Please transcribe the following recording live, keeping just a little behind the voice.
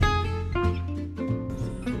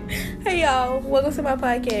Hey y'all, welcome to my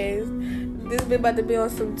podcast. This been about to be on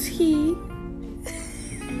some tea.